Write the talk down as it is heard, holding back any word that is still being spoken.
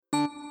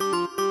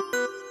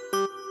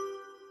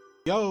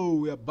Yo,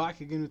 we are back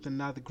again with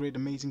another great,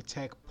 amazing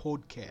tech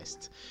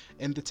podcast.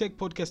 And the tech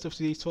podcast of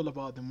today is all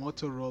about the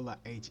Motorola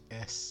Edge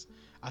S.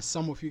 As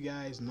some of you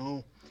guys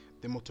know,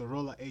 the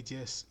Motorola Edge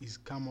S is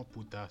come up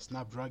with the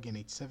Snapdragon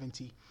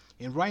 870,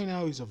 and right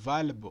now is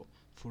available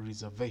for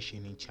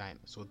reservation in China.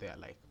 So they are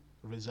like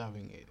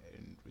reserving it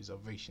in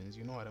reservations,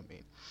 you know what I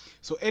mean.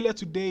 So earlier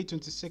today,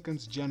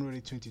 22nd January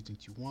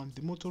 2021,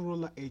 the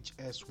Motorola Edge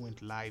S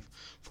went live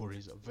for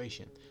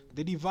reservation.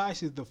 The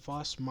device is the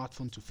first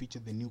smartphone to feature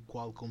the new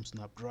Qualcomm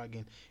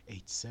Snapdragon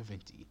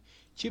 870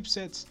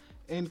 chipsets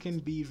and can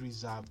be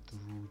reserved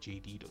through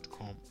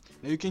JD.com.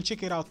 Now you can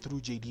check it out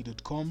through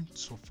JD.com.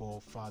 So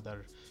for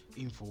further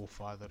info,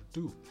 further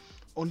ado.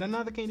 On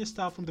another kind of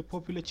stuff, on the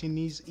popular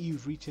Chinese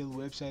e-retail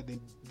website,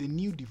 the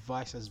new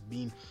device has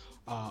been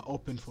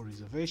open for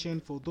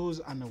reservation. For those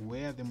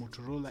unaware, the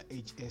Motorola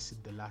Edge S is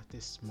the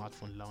latest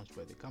smartphone launched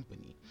by the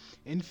company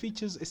and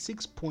features a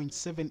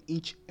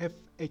 6.7-inch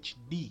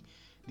FHD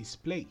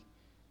display.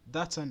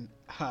 That's an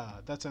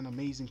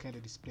amazing kind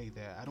of display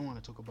there. I don't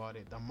want to talk about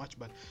it that much,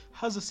 but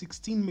has a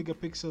 16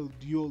 megapixel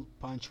dual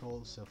punch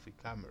hole selfie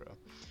camera.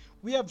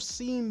 We have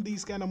seen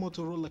these kind of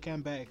Motorola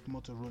come back.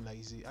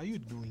 Motorola, are you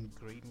doing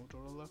great,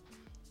 Motorola?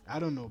 I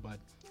don't know, but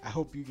I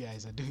hope you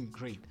guys are doing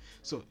great.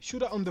 So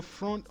shooter on the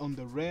front, on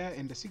the rear,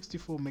 and the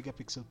 64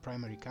 megapixel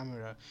primary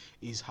camera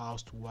is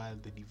housed while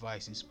the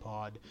device is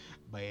powered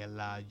by a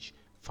large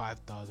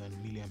 5000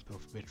 mAh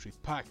battery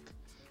pack.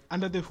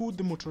 Under the hood,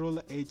 the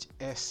Motorola Edge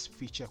S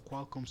features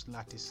Qualcomm's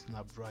latest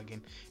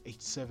Snapdragon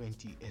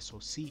 870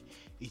 SoC.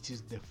 It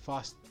is the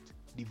first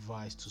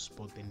device to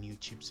support the new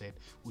chipset,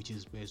 which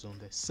is based on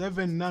the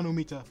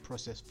 7nm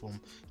process from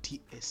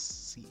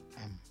TSMC.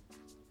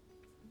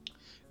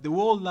 The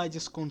world's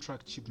largest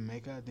contract chip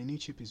maker, the new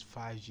chip is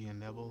 5G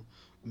enabled,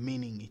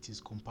 meaning it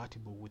is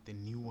compatible with the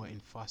newer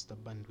and faster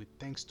bandwidth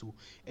thanks to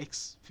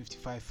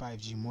X55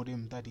 5G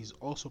modem that is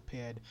also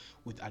paired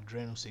with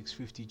Adreno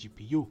 650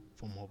 GPU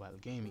for mobile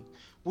gaming,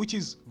 which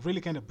is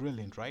really kind of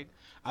brilliant, right?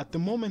 At the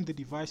moment, the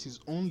device is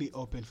only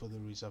open for the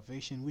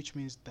reservation, which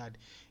means that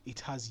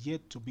it has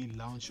yet to be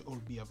launched or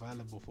be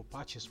available for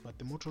purchase, but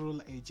the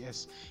Motorola Edge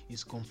S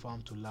is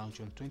confirmed to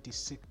launch on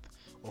 26th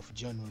of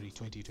January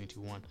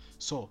 2021.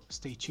 So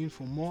stay tuned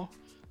for more.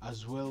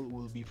 As well,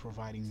 we'll be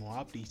providing more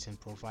updates and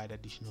provide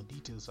additional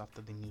details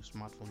after the new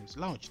smartphone is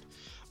launched.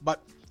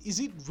 But is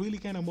it really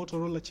kind of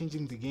Motorola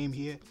changing the game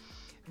here?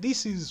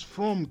 This is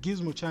from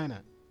Gizmo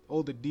China.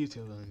 All the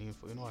details and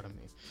info, you know what I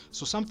mean.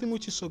 So something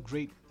which is so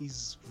great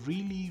is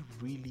really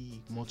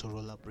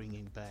Motorola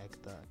bringing back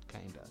that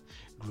kind of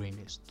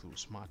grayness to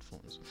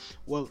smartphones.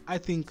 Well, I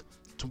think,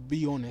 to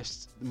be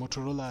honest,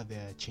 Motorola,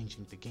 they're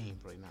changing the game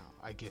right now.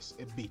 I guess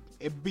a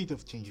bit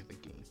of changing the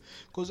game,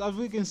 because as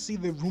we can see,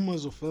 the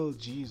rumors of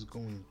LG is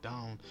going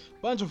down.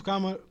 Bunch of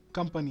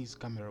companies,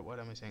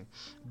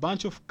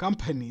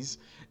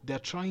 they're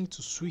trying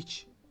to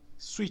switch,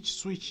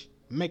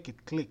 make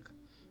it click.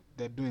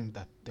 They're doing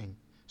that thing.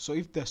 So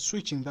if they're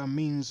switching, that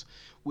means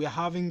we're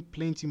having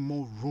plenty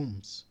more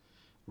rooms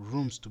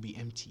to be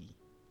empty,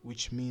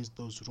 which means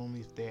those rooms,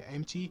 if they're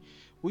empty,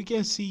 we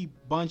can see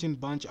bunch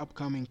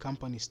upcoming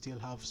companies still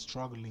have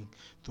struggling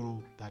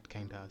through that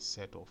kind of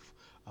set of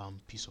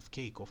piece of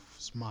cake of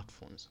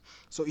smartphones.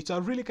 So it's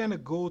a really kind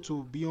of goal,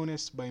 to be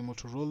honest, by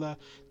Motorola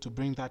to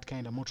bring that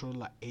kind of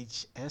Motorola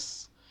Edge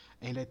S.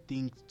 And I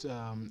think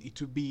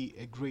it would be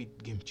a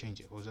great game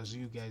changer, because as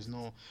you guys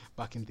know,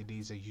 back in the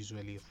days I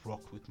usually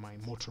rocked with my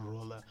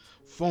Motorola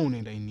phone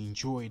and I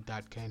enjoyed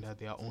that kind of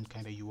their own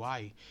kind of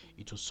UI.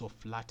 It was so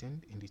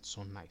flattened and it's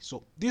so nice.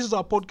 So this is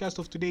our podcast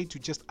of today to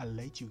just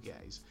alert you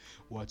guys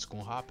what's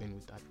going to happen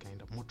with that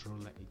kind of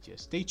Motorola Edge.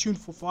 Stay tuned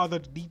for further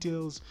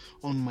details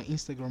on my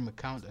Instagram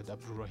account at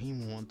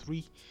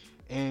Abdulrahim13.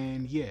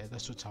 And yeah,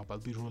 that's what's up. I'll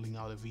be rolling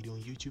out a video on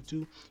YouTube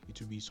too. It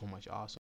will be so much awesome.